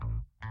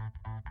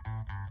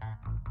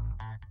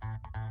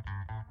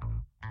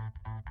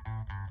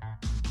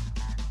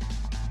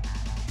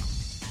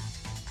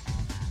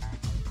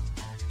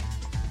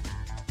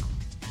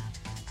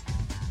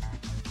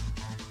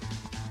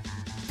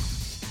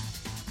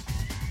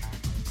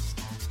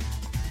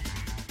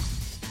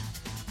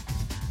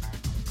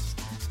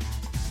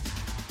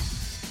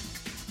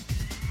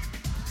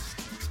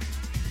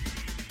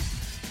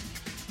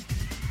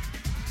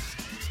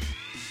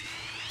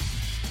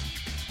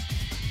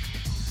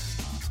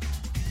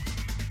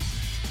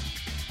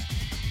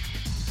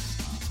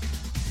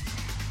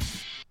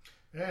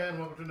And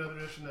welcome to another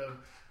edition of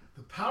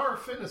The Power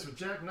of Fitness with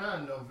Jack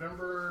Nunn,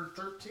 November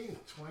 13th,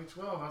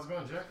 2012. How's it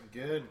going, Jack?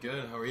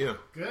 Good. How are you?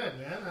 Good,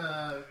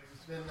 man.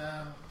 It's been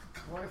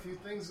quite a few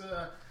things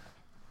I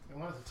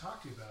wanted to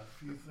talk to you about. A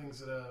few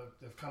things that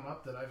have come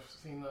up that I've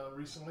seen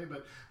recently.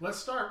 But let's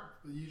start.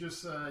 You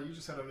just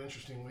had an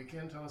interesting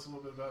weekend. Tell us a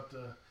little bit about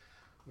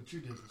what you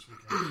did this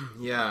weekend.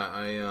 Yeah,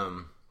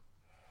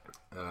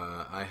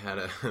 I had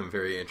a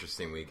very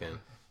interesting weekend.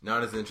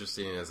 Not as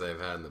interesting as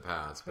I've had in the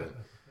past, but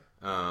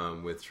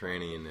with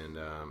training, and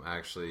I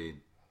actually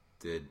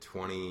did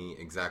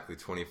exactly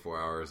 24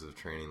 hours of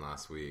training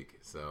last week.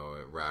 So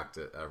I racked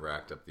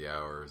up the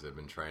hours. I've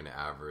been trying to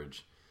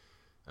average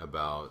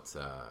about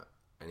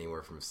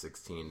anywhere from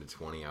 16 to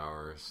 20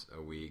 hours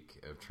a week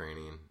of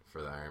training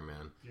for the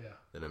Ironman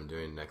that I'm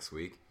doing next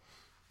week.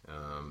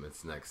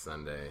 It's next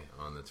Sunday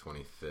on the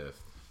 25th.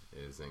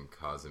 Is in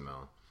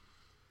Cozumel,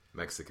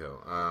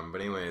 Mexico. But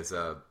anyways,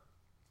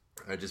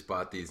 I just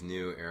bought these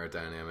new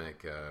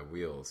aerodynamic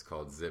wheels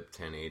called Zip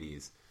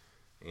 1080s,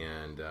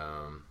 and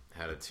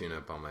had a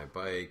tune-up on my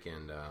bike,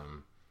 and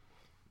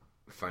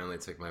finally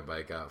took my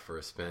bike out for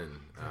a spin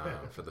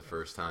for the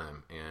first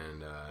time.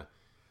 And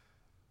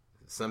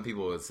some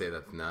people would say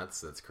that's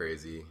nuts, that's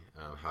crazy.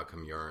 How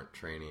come you aren't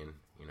training?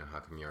 You know, how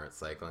come you aren't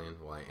cycling?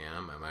 Well, I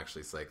am. I'm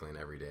actually cycling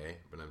every day,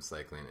 but I'm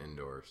cycling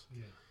indoors.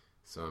 Yeah.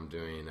 So I'm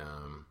doing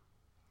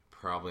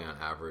probably on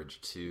average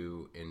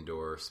 2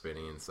 indoor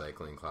spinning and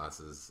cycling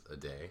classes a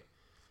day,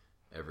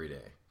 every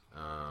day,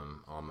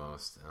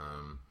 almost.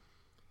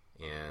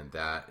 And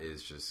that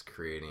is just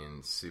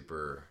creating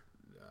super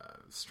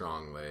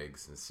strong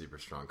legs and super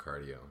strong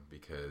cardio,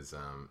 because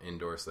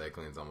indoor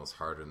cycling is almost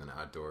harder than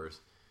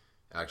outdoors.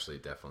 Actually,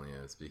 it definitely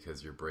is,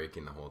 because you're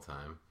braking the whole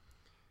time.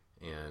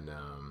 And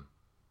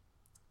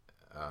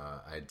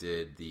I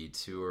did the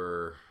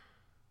tour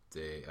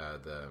day,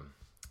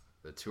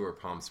 the tour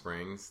Palm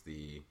Springs,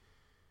 the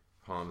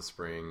Palm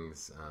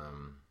Springs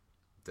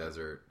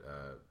desert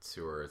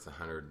tour. It's a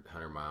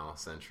 100-mile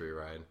century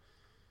ride,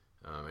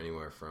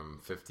 anywhere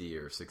from 50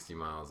 or 60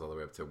 miles all the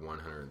way up to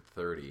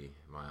 130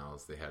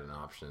 miles. They had an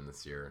option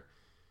this year.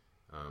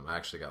 I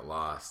actually got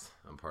lost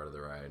on part of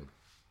the ride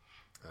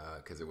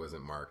because it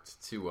wasn't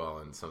marked too well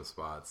in some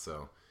spots,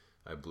 so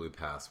I blew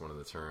past one of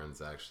the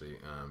turns. Actually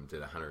did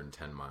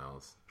 110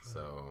 miles,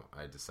 so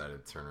I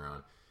decided to turn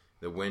around.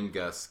 The wind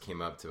gusts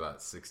came up to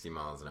about 60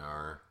 miles an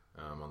hour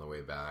on the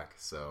way back,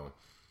 so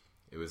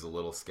it was a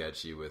little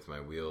sketchy with my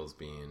wheels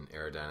being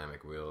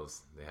aerodynamic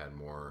wheels. They had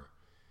more,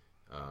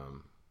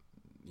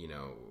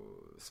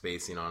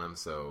 spacing on them,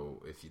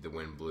 so if the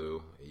wind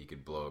blew, you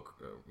could blow,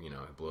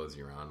 it blows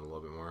you around a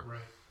little bit more. Right.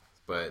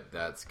 But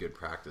that's good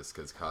practice,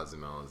 because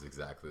Cozumel is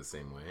exactly the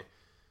same way,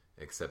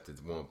 except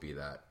it won't be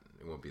that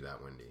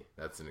windy.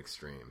 That's an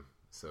extreme.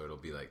 So it'll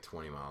be like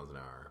 20 miles an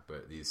hour.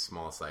 But these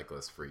small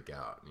cyclists freak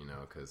out,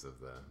 because of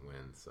the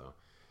wind.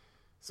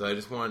 So I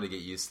just wanted to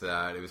get used to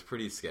that. It was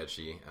pretty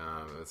sketchy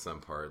with some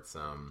parts.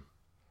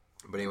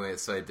 But anyway,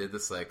 so I did the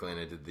cycling.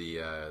 I did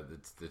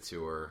the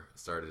tour.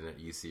 Started at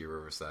UC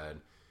Riverside.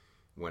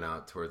 Went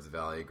out towards the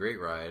valley. Great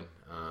ride.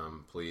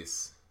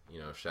 Police,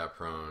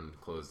 chaperone,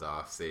 closed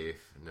off,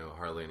 safe.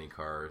 Hardly any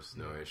cars.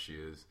 No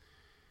issues.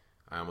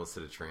 I almost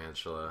hit a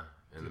tarantula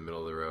in the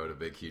middle of the road. A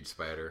big, huge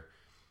spider.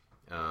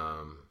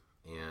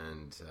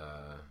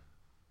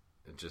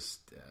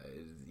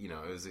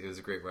 It was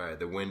a great ride.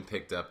 The wind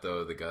picked up,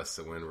 though. The gusts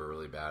of wind were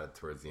really bad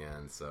towards the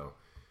end, so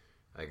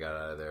I got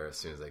out of there as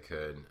soon as I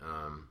could.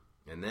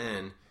 And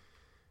then,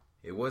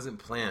 it wasn't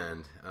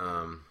planned,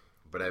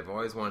 but I've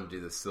always wanted to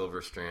do the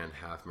Silver Strand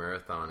Half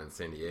Marathon in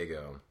San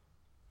Diego,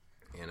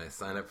 and I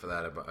signed up for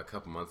that about a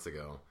couple months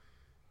ago,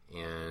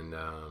 and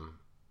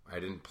I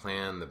didn't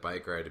plan the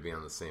bike ride to be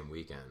on the same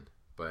weekend,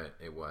 but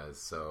it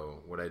was.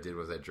 So what I did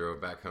was I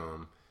drove back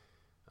home,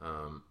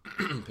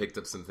 picked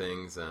up some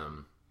things,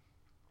 and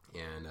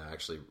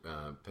actually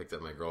picked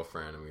up my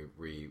girlfriend, and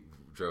we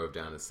drove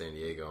down to San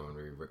Diego, and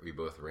we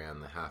both ran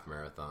the half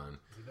marathon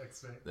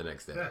the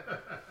next day.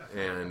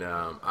 And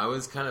I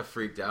was kind of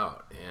freaked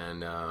out,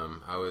 and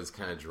I was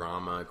kind of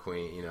drama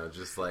queen,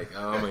 just like,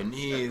 oh, my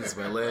knees,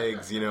 my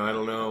legs, I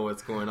don't know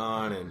what's going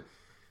on,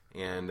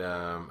 and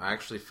I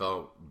actually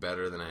felt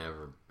better than I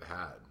ever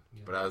had.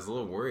 Yeah. But I was a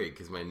little worried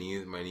because my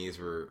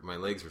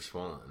legs were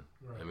swollen.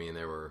 Right. I mean,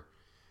 they were.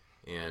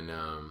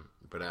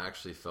 But I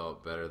actually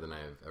felt better than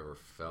I've ever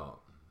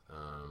felt.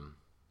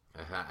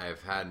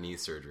 I've had knee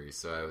surgery,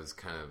 so I was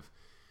kind of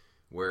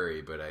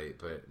wary, but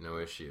no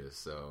issues.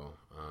 So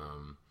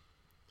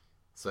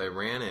I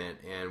ran it,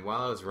 and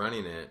while I was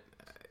running it,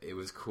 it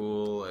was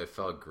cool. I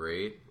felt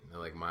great.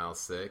 Like mile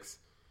 6,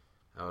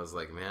 I was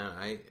like, man,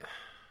 I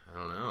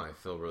don't know. I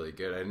feel really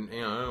good. I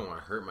don't want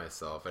to hurt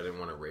myself. I didn't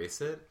want to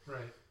race it.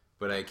 Right.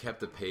 But I kept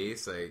the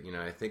pace.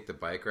 I think the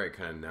bike ride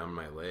kind of numbed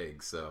my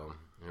legs, so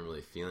I didn't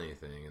really feel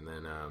anything. And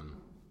then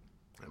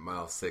at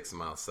mile 6 and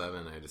mile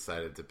 7, I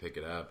decided to pick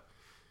it up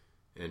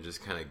and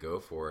just kind of go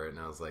for it. And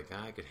I was like,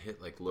 I could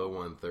hit like low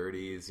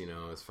 130s,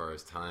 as far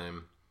as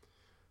time,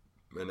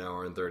 an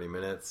hour and 30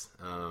 minutes.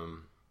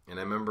 And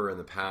I remember in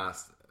the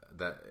past,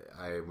 that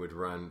I would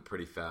run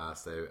pretty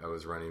fast. I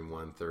was running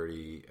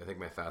 1:30. I think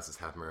my fastest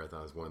half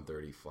marathon was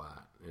 1:30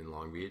 flat in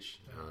Long Beach,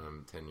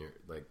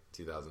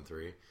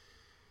 2003.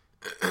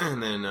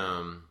 And then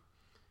I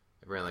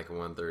ran like a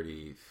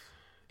 1:38,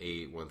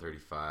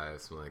 1:35,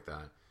 something like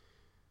that.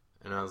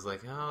 And I was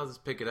like, oh, I'll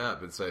just pick it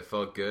up. And so I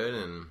felt good.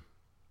 And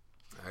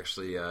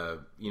actually,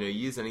 you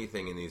use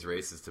anything in these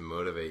races to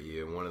motivate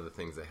you. And one of the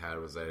things I had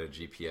was I had a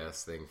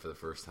GPS thing for the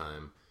first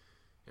time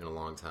in a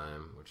long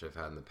time, which I've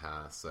had in the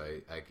past. So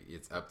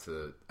it's up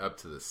to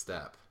the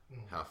step,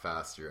 how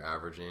fast you're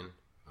averaging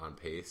on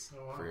pace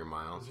for your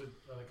miles. Is it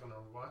like on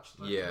a watch?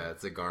 Yeah,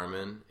 it's a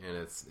Garmin, and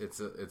it's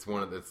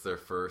their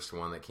first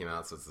one that came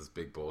out. So it's this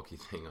big bulky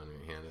thing on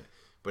your hand.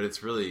 But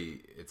it's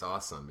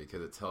awesome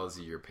because it tells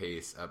you your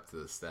pace up to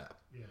the step.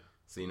 Yeah.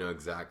 So you know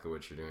exactly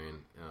what you're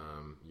doing,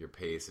 your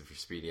pace, if you're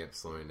speeding up,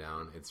 slowing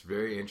down. It's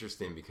very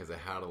interesting because I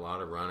had a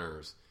lot of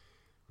runners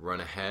run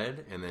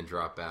ahead and then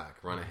drop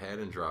back, run ahead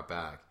and drop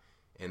back.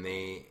 And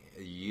you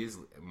use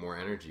more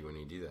energy when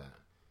you do that.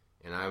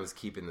 And I was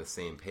keeping the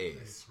same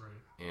pace.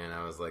 Right. And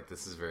I was like,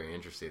 this is very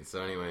interesting.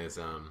 So anyways,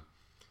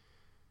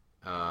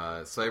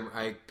 so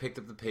I picked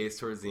up the pace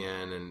towards the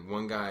end, and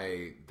one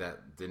guy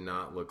that did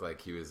not look like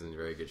he was in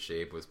very good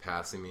shape was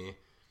passing me,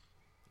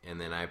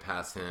 and then I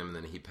passed him, and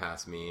then he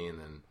passed me, and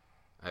then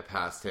I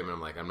passed him, and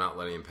I'm like, I'm not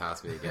letting him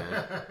pass me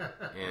again.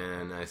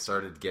 And I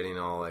started getting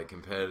all like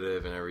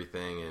competitive and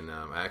everything, and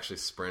I actually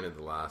sprinted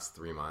the last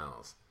 3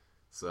 miles.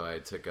 So I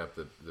took up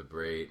the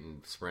braid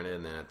and sprinted,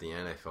 and then at the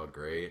end I felt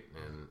great,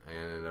 and I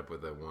ended up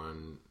with a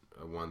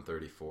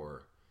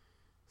 1:34.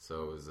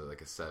 So it was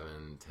like a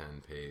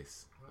 7:10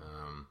 pace.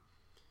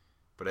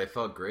 But I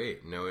felt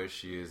great. No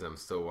issues. I'm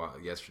still...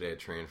 Yesterday I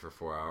trained for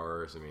 4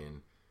 hours. I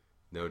mean,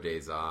 no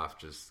days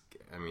off. It's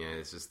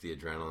just the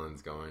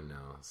adrenaline's going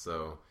now.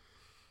 So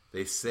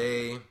they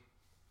say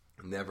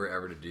never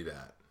ever to do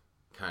that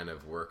kind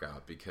of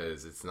workout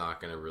because it's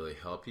not going to really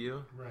help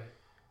you. Right.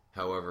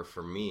 However,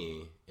 for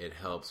me, it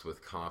helps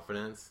with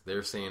confidence.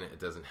 They're saying it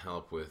doesn't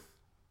help with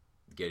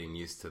getting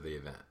used to the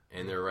event.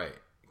 And they're right.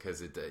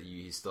 Because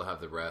you still have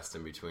the rest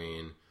in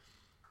between.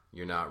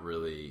 You're not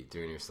really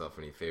doing yourself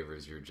any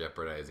favors. You're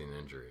jeopardizing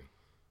injury.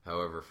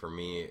 However, for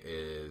me,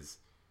 it's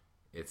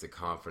a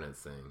confidence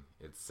thing.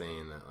 It's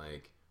saying that,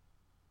 like,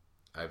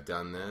 I've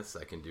done this.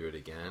 I can do it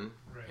again.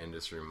 Right. And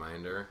just a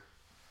reminder.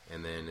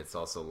 And then it's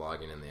also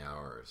logging in the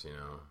hours,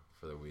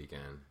 for the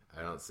weekend.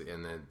 I don't see.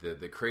 And then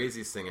the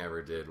craziest thing I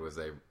ever did was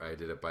I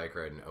did a bike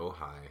ride in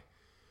Ojai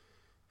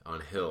on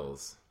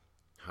hills,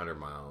 100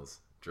 miles.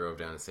 Drove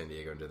down to San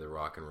Diego and did the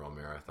Rock and Roll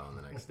Marathon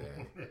the next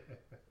day.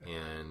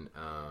 And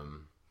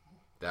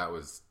that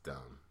was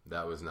dumb.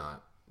 That was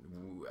not...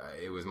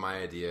 It was my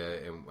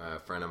idea, and a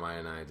friend of mine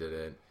and I did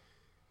it,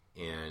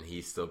 and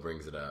he still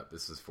brings it up.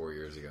 This was 4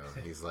 years ago.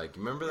 He's like,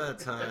 remember that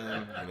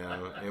time?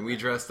 And we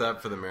dressed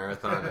up for the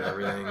marathon and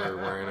everything. We were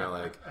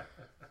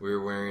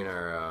wearing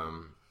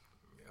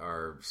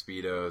our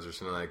Speedos or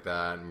something like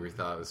that, and we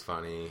thought it was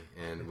funny,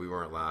 and we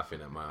weren't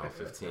laughing at mile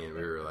 15.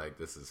 We were like,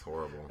 this is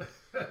horrible.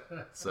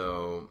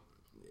 So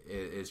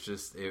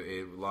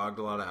it logged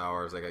a lot of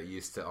hours. I got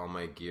used to all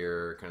my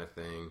gear kind of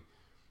thing.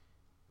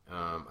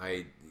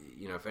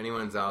 If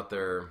anyone's out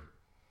there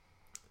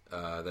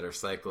that are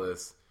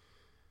cyclists,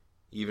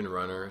 even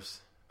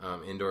runners,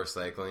 indoor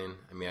cycling,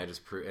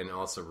 and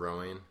also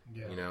rowing,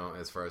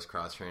 as far as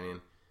cross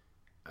training,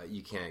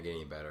 you can't get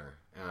any better.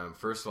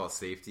 First of all,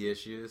 safety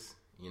issues.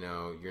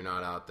 You're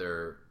not out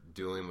there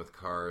dealing with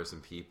cars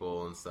and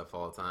people and stuff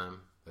all the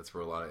time. That's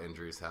where a lot of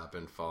injuries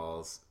happen,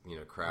 falls,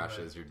 crashes,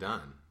 right. You're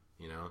done,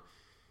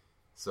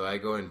 So I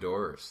go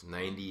indoors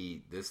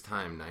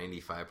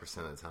 95%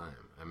 of the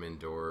time. I'm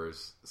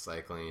indoors,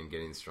 cycling,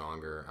 getting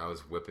stronger. I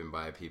was whipping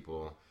by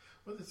people.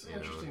 Well, it's an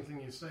interesting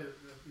thing you say,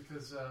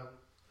 because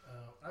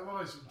I've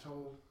always been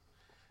told,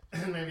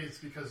 maybe it's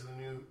because of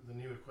the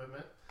new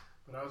equipment,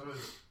 but I was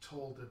always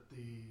told that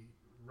the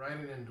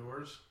riding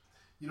indoors,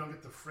 you don't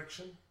get the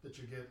friction that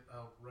you get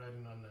out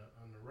riding on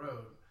the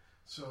road.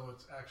 So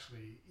it's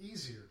actually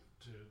easier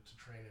to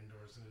train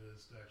indoors than it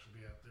is to actually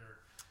be out there.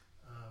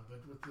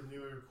 But with the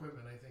newer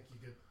equipment, I think you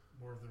get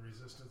more of the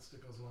resistance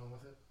that goes along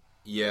with it.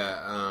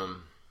 Yeah,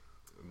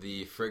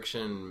 the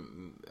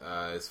friction,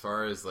 as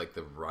far as like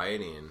the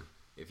riding,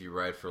 if you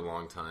ride for a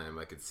long time,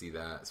 I could see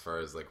that as far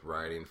as like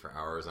riding for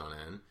hours on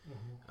end.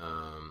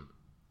 Mm-hmm.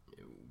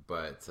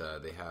 But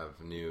they have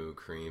new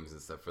creams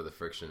and stuff for the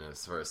friction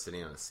as far as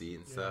sitting on a seat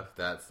and stuff,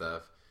 that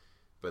stuff.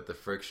 But the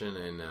friction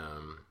and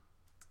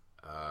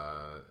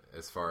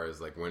as far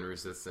as like wind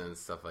resistance,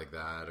 stuff like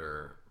that,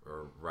 or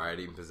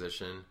riding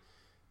position,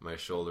 my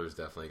shoulders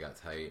definitely got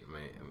tight.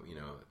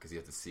 Because you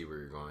have to see where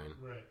you're going.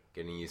 Right.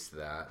 Getting used to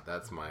that.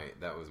 That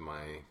was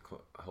my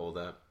hold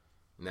up.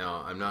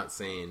 Now, I'm not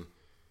saying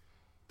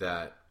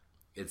that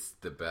it's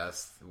the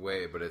best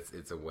way, but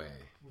it's a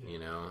way,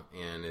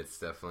 and it's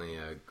definitely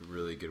a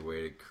really good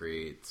way to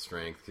create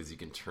strength because you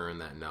can turn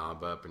that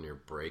knob up and you're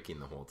braking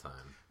the whole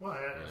time. Well,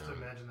 I have to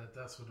imagine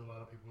that's what a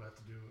lot of people have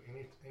to do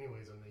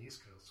anyways on the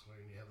East Coast, when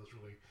you have those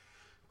really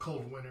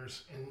cold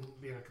winters and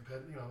being a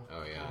competitive,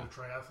 Oh, yeah. a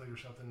triathlete or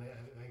something.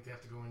 I think they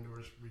have to go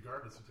indoors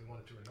regardless if they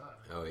wanted to or not.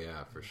 Right? Oh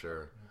yeah, for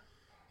sure.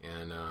 Yeah.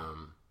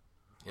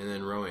 And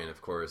then rowing,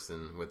 of course,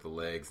 and with the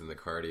legs and the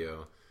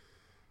cardio,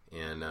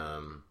 and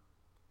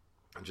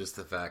just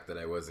the fact that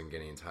I wasn't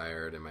getting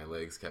tired and my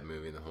legs kept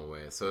moving the whole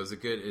way. So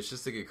it's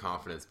just a good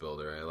confidence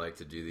builder. I like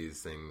to do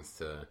these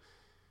things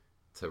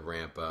to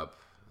ramp up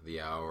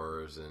the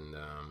hours, and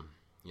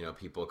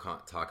people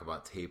talk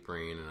about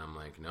tapering, and I'm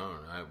like, no,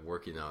 I'm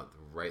working out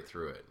right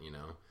through it.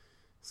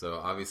 So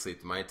obviously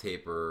my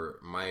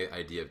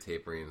idea of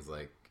tapering is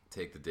like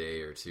take the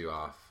day or two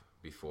off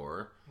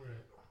before,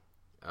 right.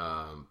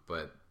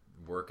 But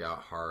work out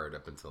hard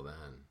up until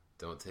then.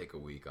 Don't take a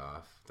week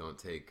off. Don't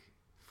take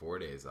 4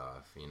 days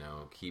off.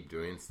 Keep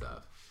doing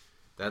stuff.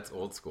 That's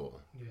old school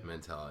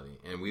mentality,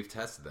 and we've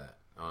tested that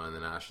on the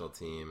national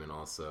team and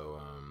also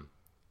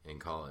in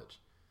college.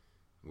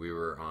 We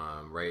were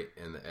right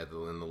in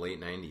the late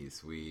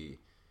 '90s. We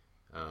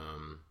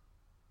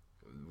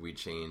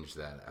changed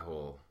that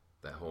whole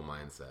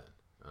mindset.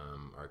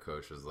 Our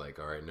coach was like,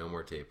 "All right, no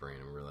more tapering,"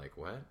 and we were like,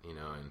 "What?"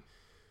 And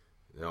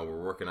no,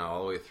 we're working out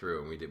all the way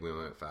through, and we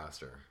went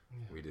faster.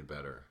 Yeah. We did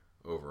better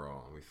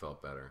overall. We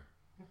felt better.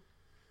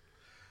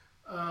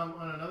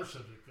 On another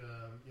subject,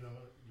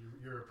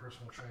 you're a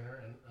personal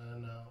trainer,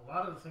 and a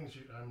lot of the things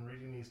I'm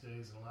reading these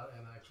days,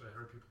 and actually I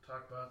heard people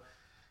talk about.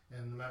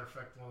 And as a matter of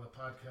fact, one of the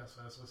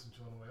podcasts I was listening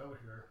to on the way over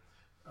here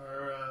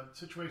are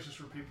situations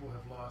where people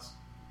have lost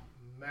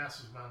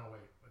massive amount of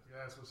weight. Like the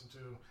guy I was listening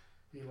to,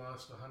 he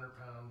lost 100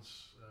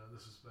 pounds.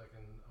 This is back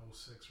in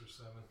 06 or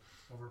 07,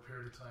 over a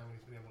period of time, and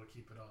he's been able to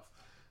keep it off.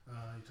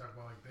 You talk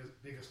about like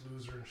Biggest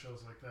Loser and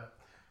shows like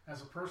that. As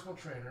a personal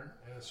trainer,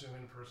 and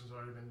assuming the person's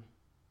already been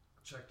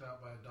checked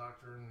out by a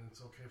doctor and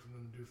it's okay for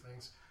them to do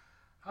things,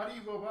 how do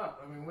you go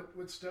about? I mean,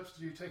 what steps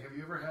do you take? Have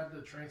you ever had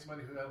to train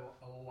somebody who had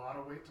a lot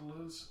of weight to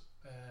lose?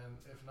 And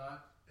if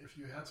not, if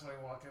you had somebody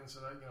walk in and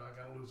said, I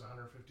got to lose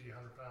 150,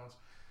 100 pounds,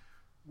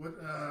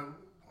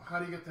 how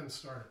do you get them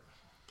started?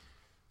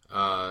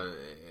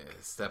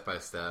 Step by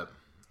step,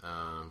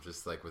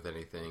 just like with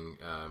anything,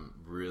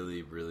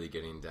 really, really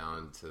getting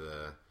down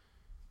to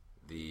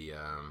the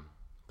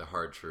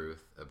hard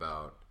truth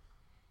about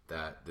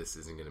that this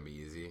isn't going to be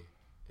easy.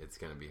 It's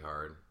going to be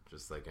hard,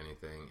 just like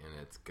anything,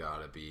 and it's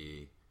got to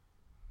be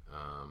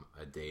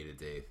a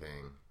day-to-day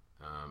thing.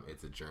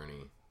 It's a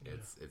journey. Yeah.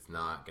 It's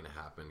not going to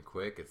happen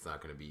quick. It's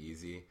not going to be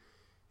easy.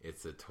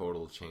 It's a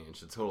total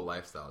change, a total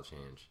lifestyle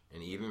change.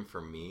 And even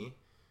for me,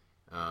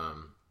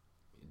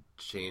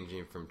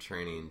 changing from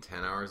training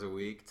 10 hours a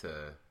week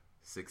to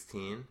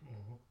 16,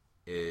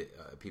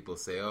 people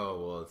say,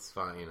 oh, well, it's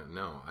fine.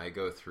 No, I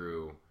go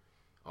through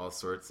all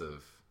sorts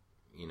of,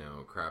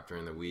 crap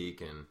during the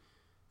week and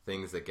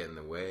things that get in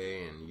the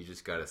way, and you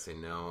just got to say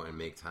no and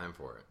make time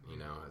for it.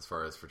 As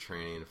far as for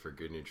training, for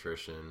good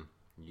nutrition,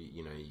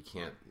 you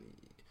can't.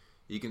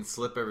 You can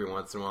slip every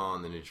once in a while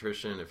on the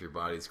nutrition if your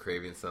body's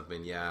craving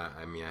something. Yeah,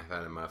 I mean, I've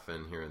had a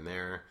muffin here and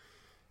there,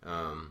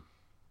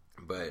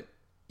 but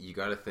you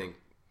got to think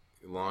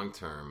long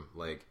term.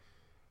 Like,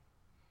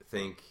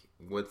 think,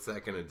 what's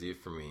that going to do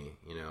for me?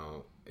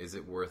 Is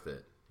it worth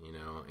it?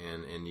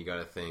 And you got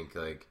to think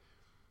like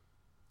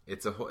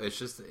it's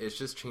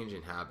just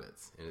changing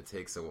habits, and it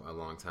takes a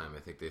long time. I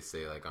think they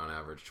say like on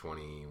average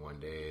 21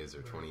 days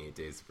or 28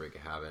 days to break a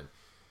habit.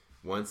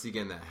 Once you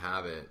get in that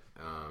habit,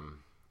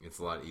 it's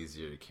a lot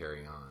easier to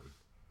carry on,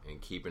 and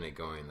keeping it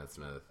going, that's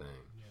another thing.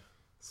 Yeah.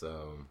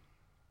 So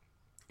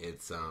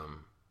it's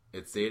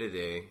day to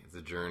day. It's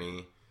a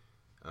journey.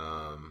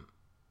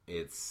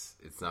 It's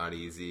not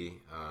easy.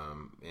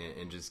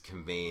 And just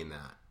conveying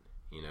that,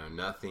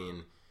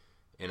 nothing.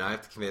 And I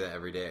have to convey that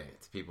every day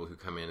to people who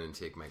come in and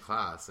take my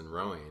class in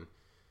rowing,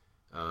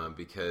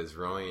 because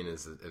rowing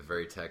is a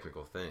very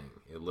technical thing.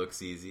 It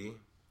looks easy.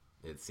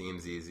 It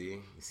seems easy.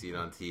 You see it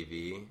on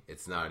TV.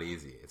 It's not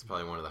easy. It's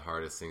probably one of the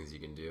hardest things you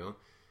can do,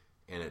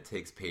 and it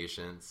takes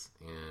patience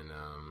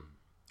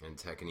and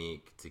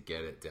technique to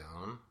get it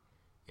down.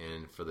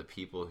 And for the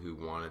people who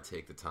want to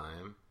take the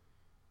time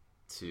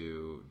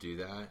to do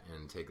that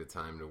and take the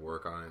time to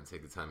work on it and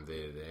take the time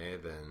day to day,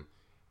 then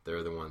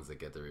they're the ones that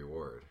get the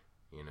reward.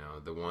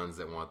 The ones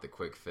that want the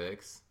quick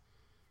fix.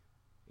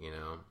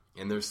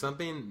 And there's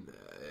something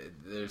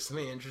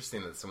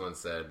interesting that someone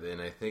said,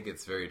 and I think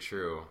it's very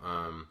true.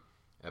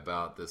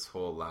 About this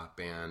whole lap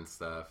band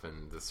stuff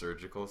and the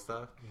surgical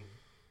stuff.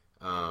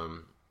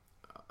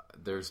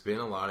 There's been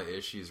a lot of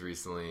issues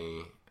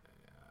recently.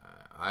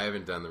 I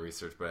haven't done the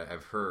research, but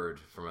I've heard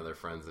from other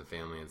friends and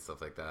family and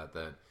stuff like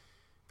that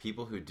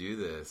people who do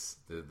this,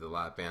 the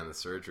lap band, the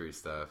surgery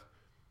stuff,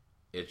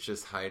 it's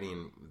just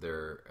hiding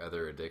their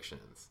other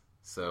addictions.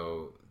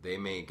 So they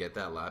may get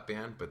that lap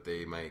band, but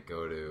they might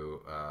go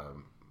to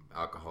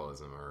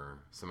alcoholism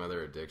or some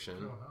other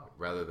addiction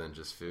rather than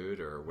just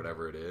food or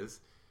whatever it is.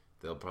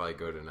 They'll probably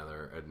go to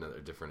another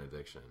different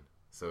addiction.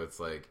 So it's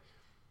like,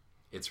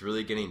 it's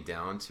really getting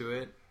down to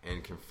it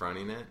and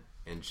confronting it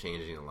and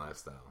changing a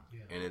lifestyle.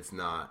 Yeah. And it's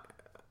not,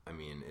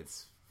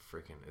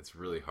 it's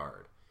really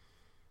hard.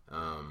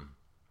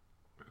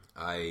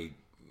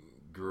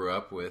 grew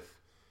up with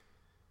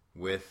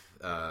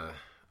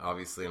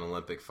obviously an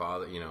Olympic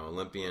father,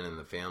 Olympian in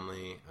the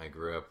family. I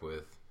grew up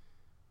with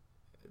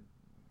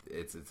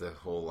it's a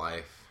whole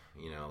life,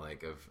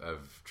 like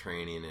of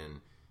training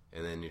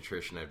and then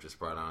nutrition. I've just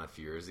brought on a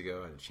few years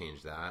ago and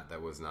changed that.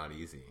 That was not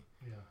easy.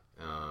 Yeah.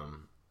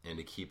 And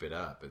to keep it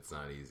up, it's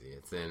not easy.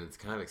 It's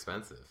kind of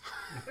expensive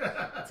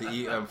to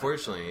eat.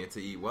 Unfortunately,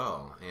 to eat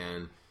well,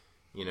 and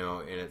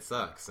and it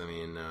sucks. I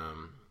mean,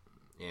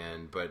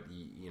 but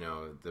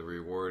the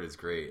reward is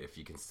great if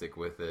you can stick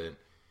with it.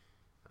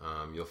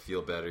 You'll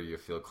feel better. You'll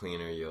feel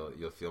cleaner.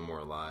 You'll feel more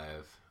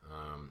alive.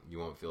 You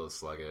won't feel as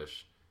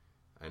sluggish.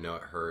 I know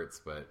it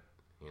hurts, but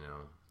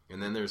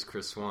And then there's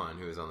Chris Swan,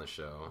 who was on the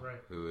show, right,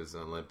 who is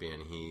an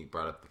Olympian. He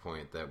brought up the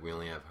point that we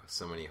only have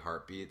so many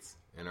heartbeats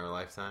in our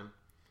lifetime.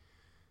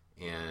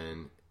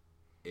 And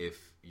if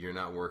you're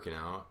not working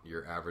out,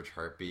 your average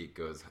heartbeat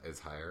is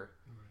higher,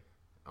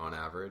 right, on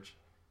average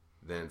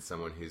than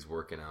someone who's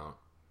working out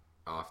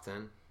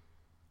often.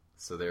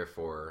 So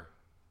therefore,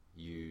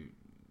 you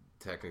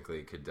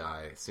technically could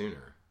die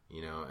sooner.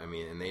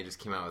 And they just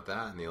came out with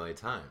that in the LA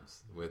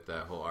Times with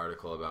that whole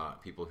article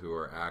about people who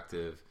are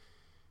active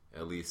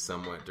at least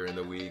somewhat during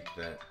the week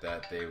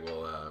that they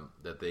will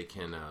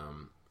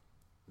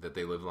that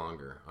they live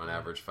longer, on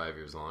average 5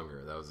 years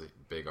longer. That was a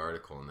big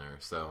article in there.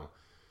 So,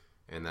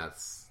 and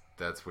that's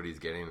what he's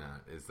getting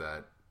at, is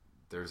that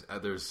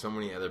there's so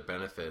many other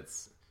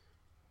benefits.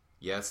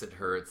 Yes, it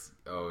hurts.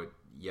 Oh,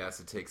 yes,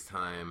 it takes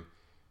time.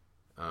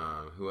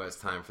 Who has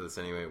time for this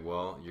anyway?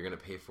 Well, you're going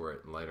to pay for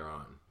it later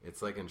on.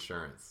 It's like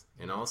insurance.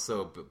 And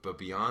also, but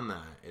beyond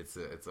that, it's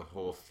a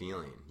whole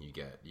feeling you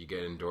get. You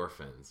get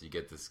endorphins. You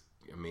get this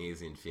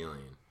amazing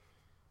feeling.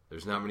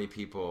 There's not many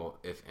people,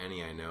 if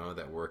any, I know,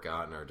 that work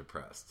out and are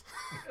depressed.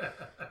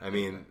 I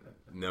mean,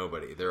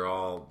 nobody. Their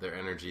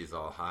energy is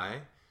all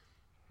high,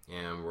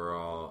 and we're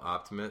all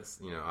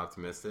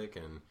optimistic,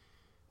 and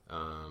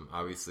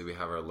obviously we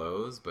have our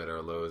lows, but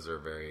our lows are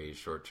very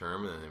short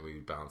term, and then we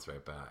bounce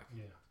right back.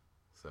 Yeah.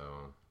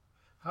 So,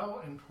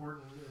 how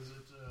important is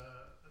it?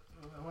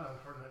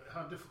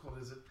 How difficult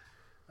is it?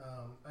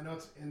 I know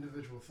it's an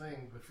individual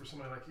thing, but for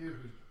somebody like you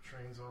who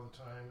trains all the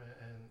time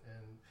and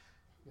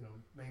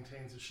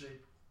maintains a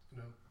shape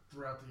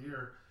throughout the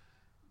year,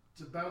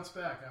 to bounce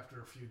back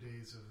after a few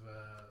days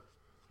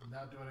of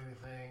not doing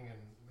anything and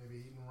maybe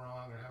eating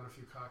wrong or having a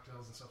few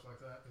cocktails and stuff like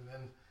that, and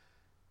then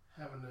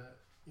having to,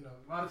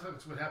 a lot of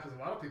times what happens, a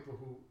lot of people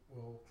who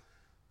will,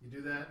 you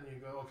do that and you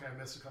go, okay, I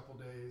missed a couple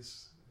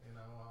days,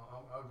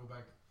 I'll go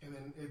back, and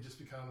then it just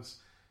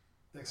becomes,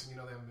 next thing you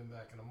know, they haven't been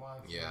back in a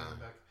month, yeah, they haven't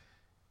been back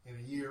in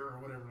a year or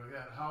whatever like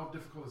that. How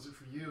difficult is it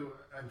for you?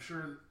 I'm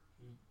sure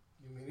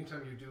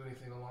anytime you do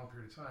anything a long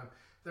period of time,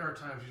 there are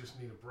times you just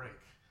need a break.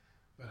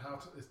 But how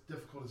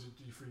difficult is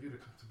it for you to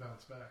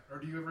bounce back? Or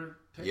do you ever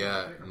take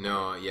a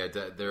break?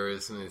 There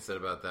is something said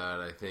about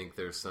that. I think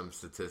there's some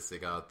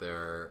statistic out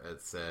there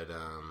that said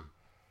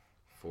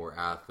for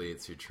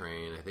athletes who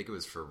train, I think it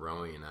was for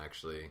rowing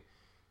actually,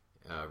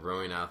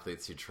 rowing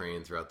athletes who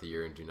train throughout the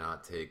year and do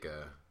not take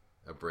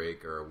a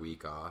break or a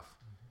week off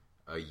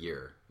a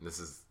year. And this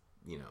is,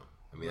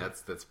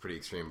 that's pretty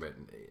extreme, but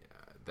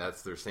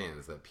that's they're saying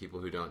is that people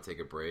who don't take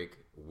a break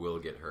will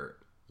get hurt.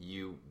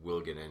 You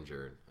will get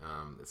injured.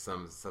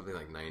 Something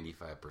like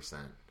 95%.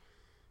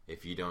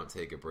 If you don't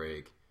take a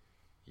break,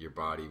 your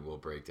body will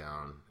break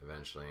down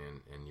eventually,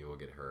 and you will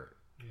get hurt,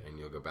 and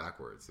you'll go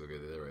backwards. You'll go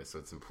the other way. So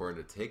it's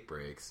important to take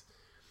breaks.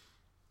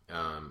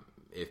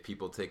 If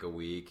people take a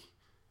week,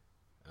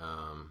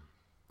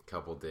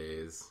 couple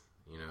days,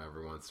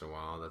 every once in a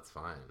while, that's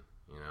fine.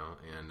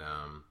 And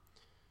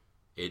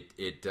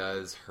it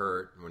does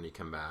hurt when you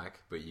come back,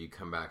 but you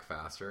come back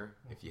faster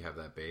if you have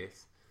that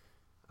base.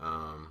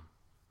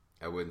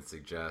 I wouldn't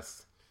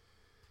suggest.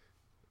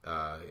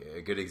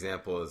 A good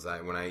example is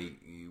when I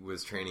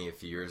was training a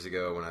few years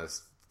ago, when I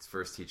was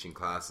first teaching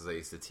classes, I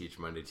used to teach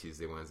Monday,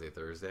 Tuesday, Wednesday,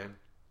 Thursday,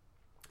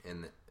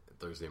 and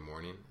Thursday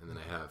morning, and then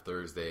I have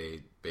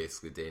Thursday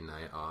basically day and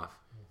night off,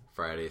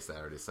 Friday,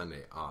 Saturday,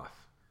 Sunday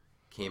off.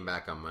 Came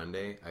back on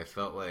Monday, I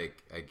felt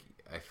like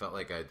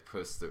I'd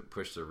pushed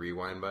the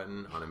rewind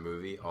button on a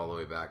movie all the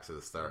way back to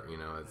the start.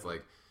 It's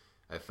like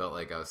I felt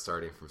like I was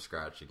starting from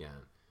scratch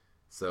again.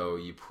 So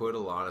you put a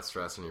lot of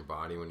stress on your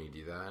body when you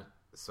do that.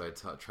 So I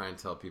try and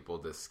tell people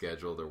to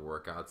schedule their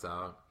workouts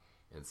out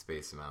and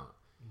space them out.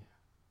 Yeah.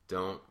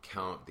 Don't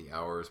count the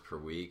hours per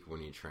week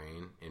when you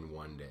train in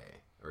 1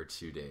 day or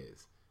 2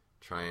 days.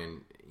 Try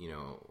and,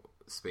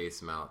 space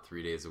them out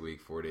 3 days a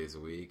week, 4 days a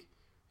week.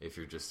 If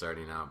you're just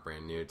starting out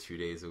brand new, 2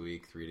 days a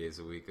week, 3 days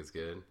a week is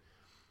good.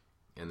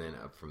 And then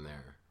up from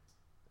there.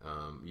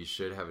 You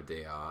should have a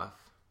day off,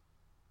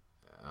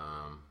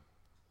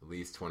 at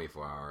least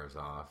 24 hours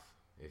off.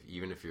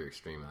 Even if you're an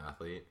extreme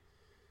athlete,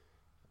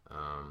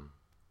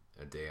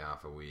 a day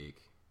off a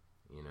week,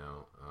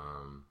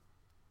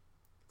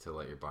 to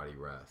let your body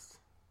rest.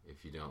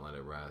 If you don't let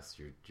it rest,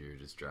 you're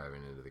just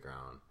driving into the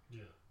ground.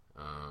 Yeah.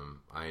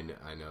 I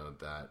know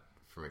that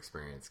from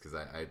experience because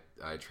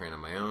I train on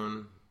my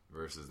own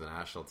versus the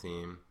national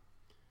team.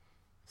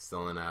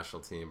 Still in the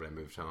national team, but I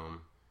moved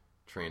home.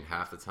 trained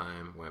half the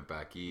time, went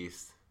back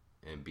east,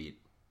 and beat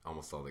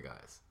almost all the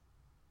guys.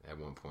 At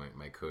one point,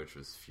 my coach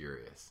was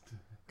furious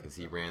because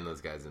he ran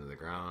those guys into the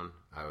ground.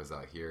 I was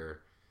out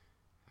here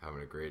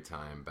having a great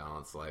time,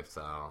 balanced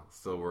lifestyle,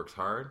 still worked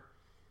hard,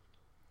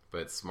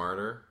 but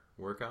smarter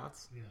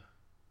workouts. Yeah.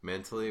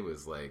 Mentally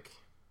was like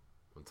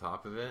on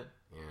top of it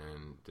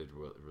and did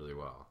really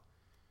well.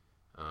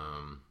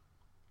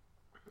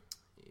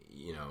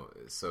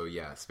 So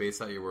yeah,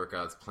 space out your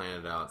workouts,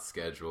 plan it out,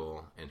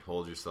 schedule, and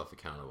hold yourself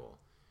accountable.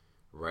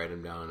 Write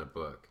them down in a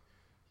book.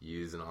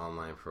 Use an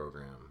online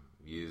program.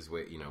 Use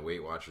Weight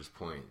Watchers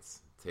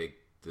points. Take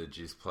the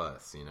Juice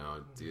Plus.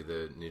 Do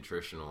the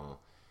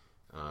nutritional.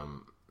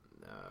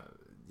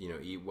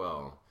 Eat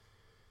well.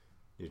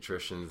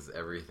 Nutrition's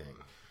everything.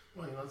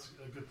 Well, that's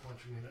a good point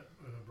you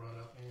brought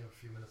up. We have a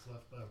few minutes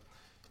left, but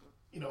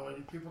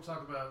when people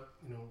talk about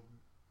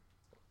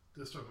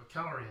let's talk about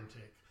calorie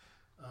intake,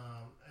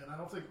 and I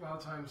don't think a lot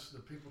of times the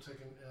people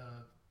taking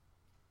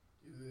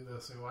they'll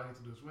say, well, I need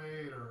to lose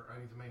weight, or I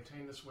need to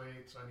maintain this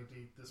weight, so I need to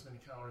eat this many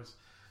calories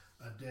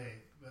a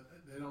day, but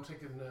they don't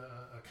take into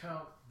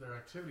account their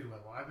activity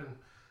level. I've been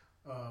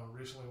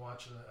recently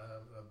watching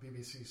a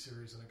BBC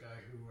series on a guy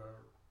who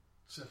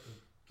set the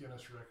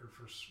Guinness record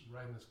for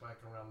riding his bike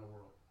around the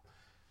world.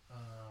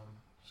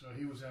 So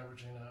he was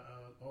averaging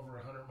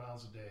over 100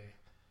 miles a day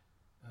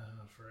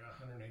for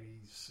 186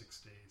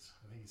 days.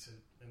 I think he said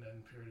in that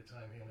period of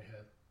time he only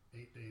had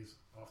 8 days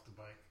off the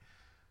bike.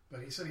 But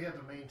he said he had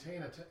to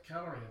maintain a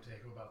calorie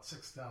intake of about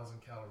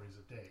 6,000 calories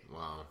a day.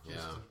 Wow,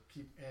 just to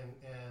keep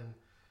and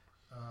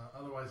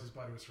otherwise his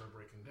body would start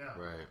breaking down.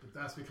 Right. But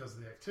that's because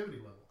of the activity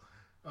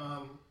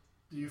level.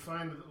 Do you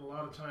find that a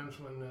lot of times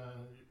when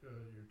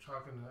you're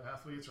talking to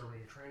athletes or when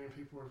you're training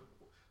people,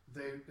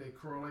 they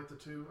correlate the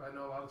two? I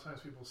know a lot of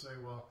times people say,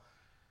 well,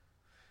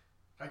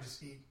 I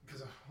just eat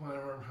because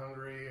whenever I'm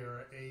hungry,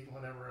 or I ate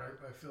whenever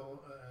I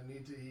feel I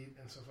need to eat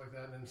and stuff like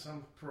that. And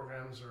some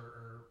programs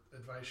or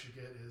advice you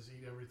get is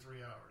eat every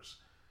 3 hours.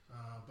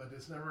 But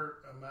it's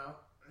never amount.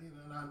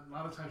 A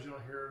lot of times you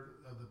don't hear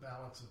the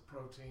balance of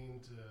protein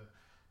to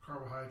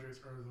carbohydrates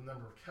or the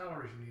number of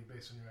calories you need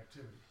based on your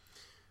activity.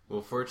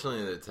 Well,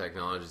 fortunately, the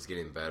technology is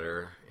getting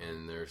better,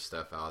 and there's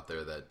stuff out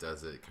there that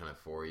does it kind of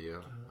for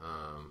you.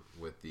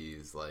 With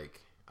these,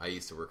 I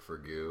used to work for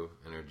GU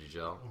Energy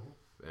Gel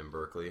in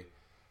Berkeley.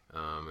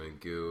 And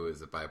GU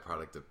is a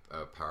byproduct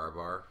of Power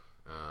Bar.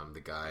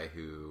 The guy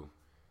who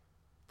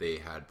they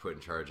had put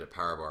in charge at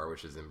Power Bar,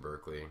 which is in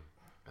Berkeley,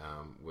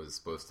 was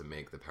supposed to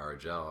make the Power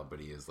Gel, but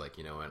he is like,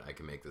 you know what, I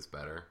can make this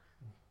better,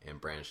 and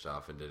branched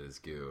off and did his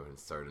GU, and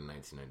started in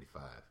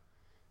 1995.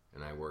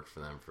 And I worked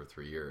for them for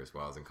 3 years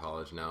while I was in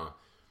college. Now,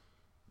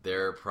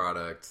 their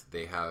product,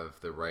 they have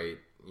the right,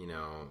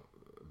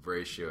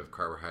 ratio of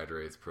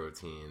carbohydrates,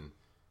 protein,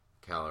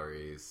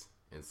 calories,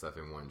 and stuff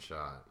in one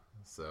shot.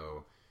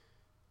 So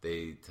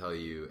they tell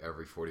you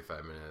every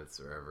 45 minutes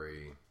or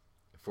every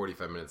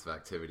 45 minutes of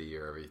activity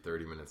or every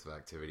 30 minutes of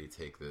activity,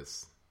 take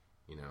this,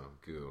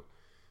 GU.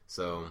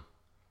 So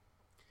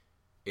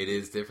it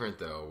is different,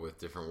 though, with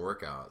different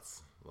workouts.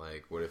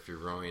 Like, what if you're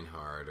rowing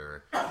hard,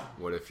 or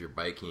what if you're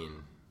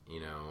biking,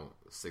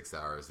 6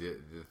 hours? The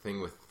thing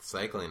with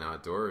cycling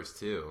outdoors,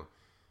 too,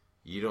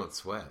 you don't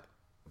sweat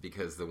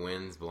because the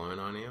wind's blowing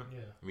on you. Yeah.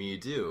 I mean, you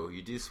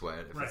do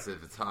sweat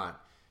if it's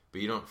hot,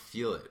 but you don't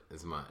feel it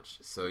as much.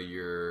 So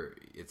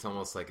it's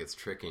almost like it's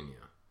tricking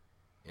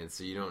you. And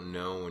so you don't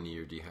know when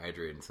you're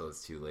dehydrated until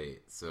it's too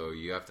late. So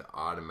you have to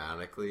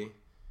automatically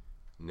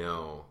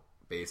know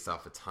based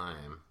off of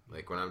time.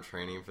 Like when I'm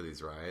training for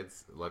these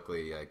rides,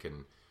 luckily I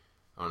can,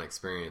 on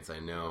experience, I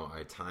know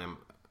I time,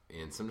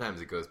 and sometimes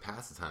it goes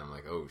past the time. I'm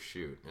like, oh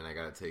shoot, and I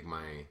got to take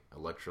my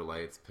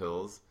electrolytes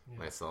pills,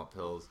 my salt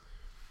pills,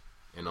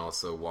 and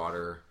also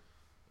water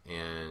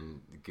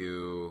and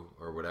goo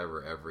or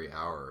whatever every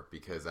hour,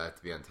 because I have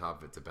to be on top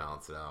of it to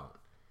balance it out.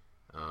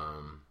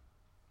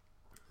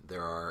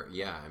 There are,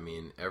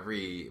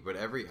 every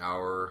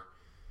hour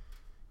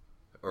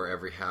or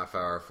every half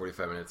hour,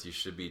 45 minutes, you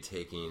should be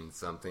taking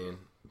something.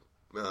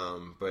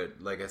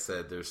 But like I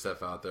said, there's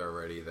stuff out there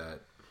already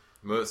that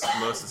most of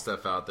the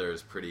stuff out there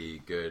is pretty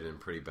good and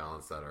pretty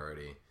balanced out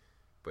already.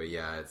 But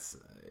yeah, it's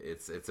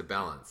a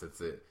balance.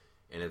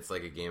 And it's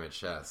like a game of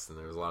chess. And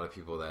there's a lot of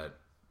people that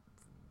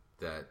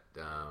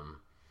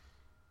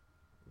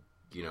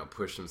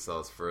push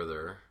themselves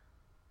further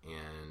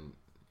and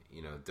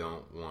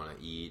don't want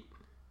to eat,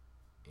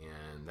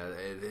 and that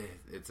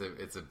it's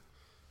a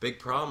big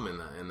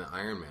problem in the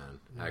Ironman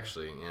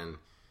actually. And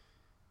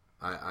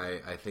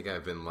I think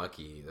I've been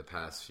lucky the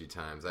past few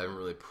times. I haven't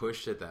really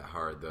pushed it that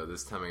hard though.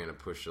 This time I'm going to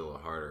push it a little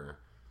harder.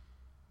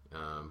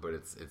 But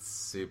it's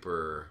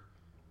super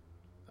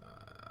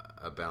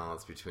a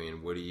balance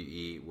between what do you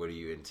eat, what do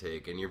you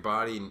intake, and your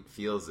body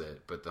feels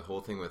it. But the whole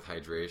thing with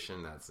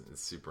hydration,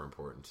 it's super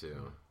important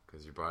too,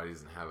 because your body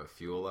doesn't have a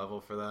fuel level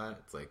for that.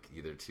 It's like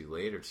either too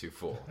late or too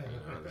full.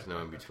 There's no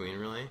in between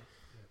really.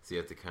 So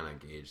you have to kind of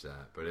gauge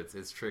that, but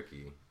it's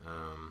tricky.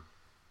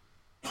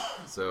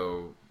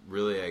 So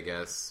really, I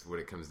guess what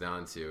it comes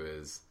down to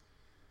is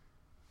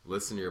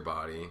listen to your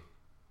body,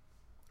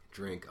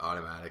 drink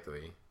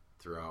automatically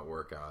throughout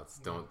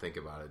workouts. Don't think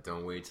about it.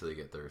 Don't wait till you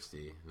get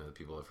thirsty. I know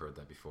people have heard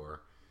that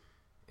before.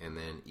 And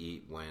then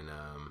eat when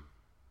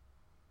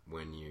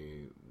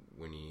you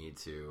need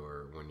to,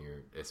 or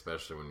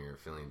especially when you're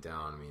feeling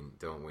down. I mean,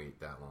 don't wait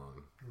that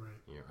long. Right.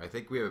 You know, I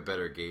think we have a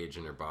better gauge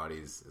in our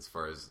bodies as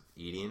far as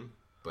eating,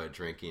 but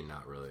drinking,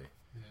 not really.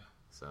 Yeah.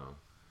 So.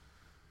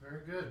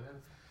 Very good,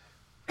 man.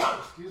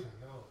 Excuse me,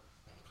 no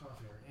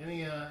coffee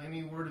here.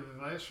 Any word of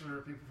advice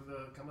for people for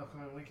the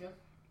upcoming weekend?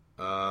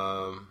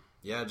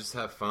 Yeah, just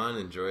have fun.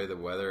 Enjoy the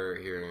weather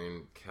here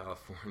in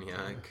California.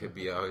 It could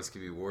be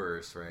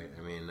worse, right?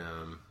 I mean,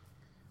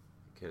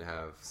 could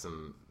have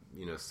some,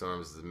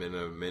 storms.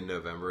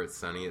 Mid-November. It's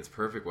sunny. It's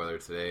perfect weather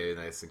today.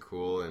 Nice and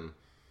cool, and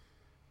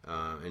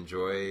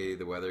enjoy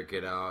the weather.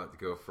 Get out,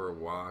 go for a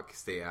walk,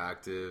 stay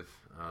active.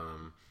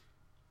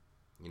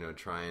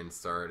 Try and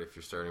start, if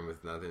you're starting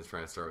with nothing, try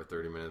and start with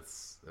 30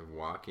 minutes of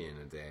walking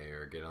a day,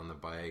 or get on the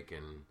bike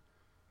and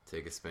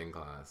take a spin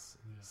class.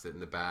 Yeah. Sit in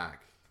the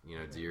back,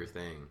 do your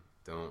thing.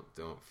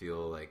 Don't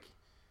feel like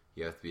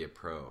you have to be a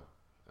pro.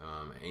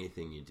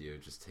 Anything you do,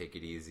 just take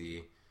it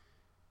easy.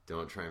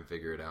 Don't try and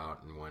figure it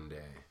out in one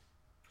day.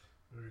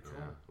 Very cool.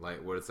 Yeah.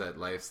 Like, what is that?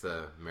 Life's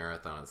the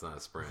marathon. It's not a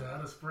sprint. It's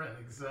not a sprint,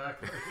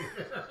 exactly.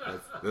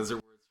 Those are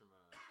words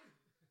from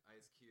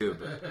Ice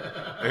Cube.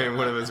 I mean,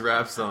 one of his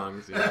rap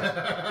songs.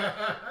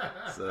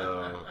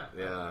 So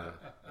yeah.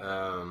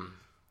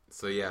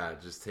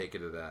 Just take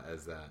it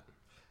as that.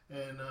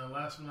 And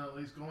last but not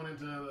least, going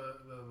into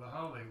the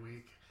holiday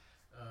week,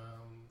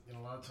 a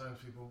lot of times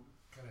people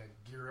kind of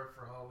gear up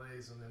for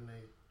holidays and then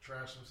they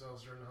trash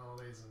themselves during the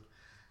holidays and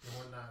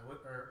whatnot.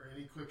 What are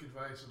any quick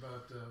advice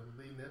about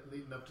leading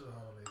up to the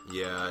holidays?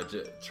 Yeah,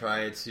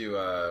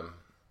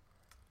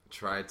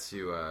 try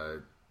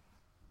to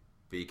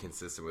be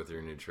consistent with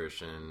your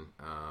nutrition.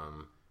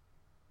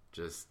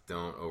 Just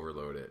don't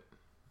overload it.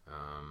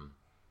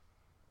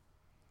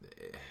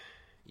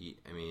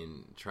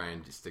 Try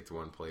and just stick to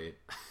one plate.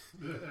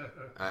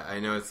 I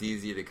know it's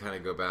easy to kind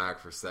of go back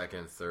for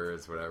seconds,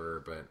 thirds,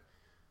 whatever, but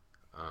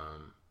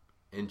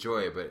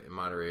enjoy it, but in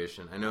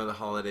moderation. I know the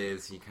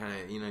holidays, you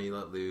kind of, you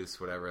let loose,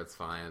 whatever, it's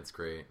fine, it's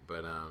great,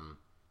 but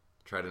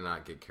try to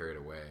not get carried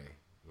away.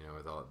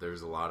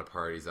 There's a lot of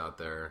parties out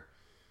there.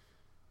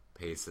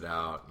 Pace it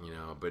out,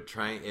 but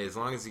as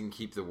long as you can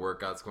keep the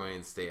workouts going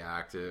and stay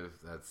active,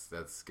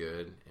 that's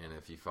good. And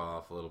if you fall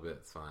off a little bit,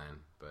 it's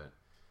fine. But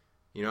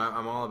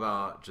I'm all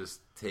about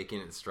just taking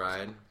it in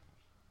stride,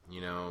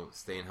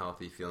 staying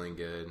healthy, feeling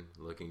good,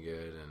 looking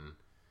good, and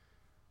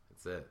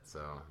that's it.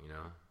 So,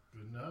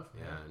 Good enough.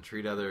 Yeah, and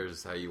treat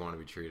others how you want to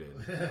be treated.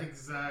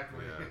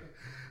 Exactly.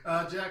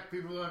 Yeah. Jack,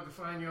 people have to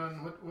find you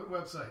on what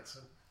websites?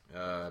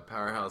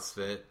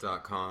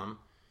 PowerhouseFit.com,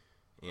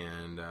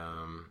 and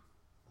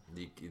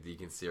you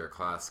can see our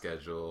class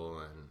schedule,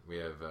 and we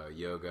have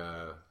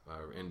yoga,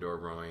 indoor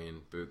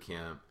rowing, boot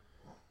camp,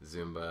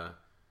 Zumba,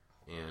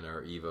 and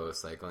our Evo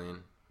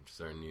cycling, which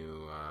is our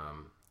new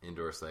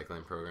indoor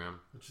cycling program.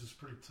 Which is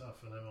pretty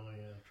tough, and I've only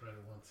tried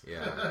it once.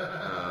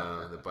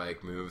 Yeah, the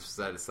bike moves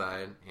side to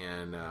side,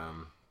 and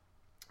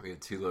we have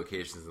 2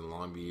 locations in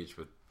Long Beach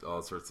with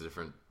all sorts of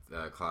different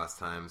class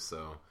times,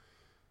 so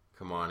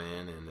come on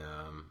in, and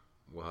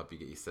we'll help you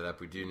get you set up.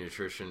 We do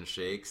nutrition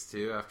shakes,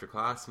 too, after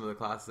class, some of the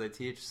classes I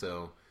teach,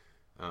 so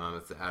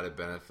it's an added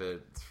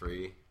benefit. It's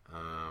free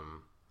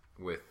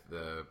with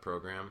the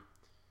program,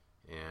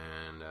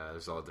 and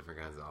there's all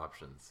different kinds of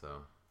options.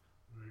 So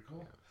very cool.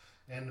 Yeah.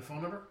 And the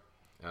phone number?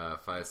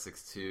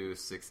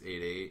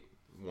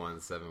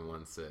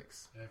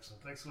 562-688-1716.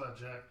 Excellent. Thanks a lot,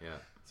 Jack. Yeah.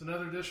 It's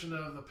another edition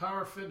of The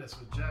Power of Fitness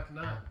with Jack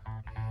Nunn.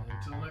 And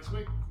until next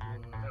week,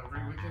 we'll have a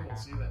great weekend. We'll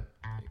see you then.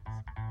 Thanks.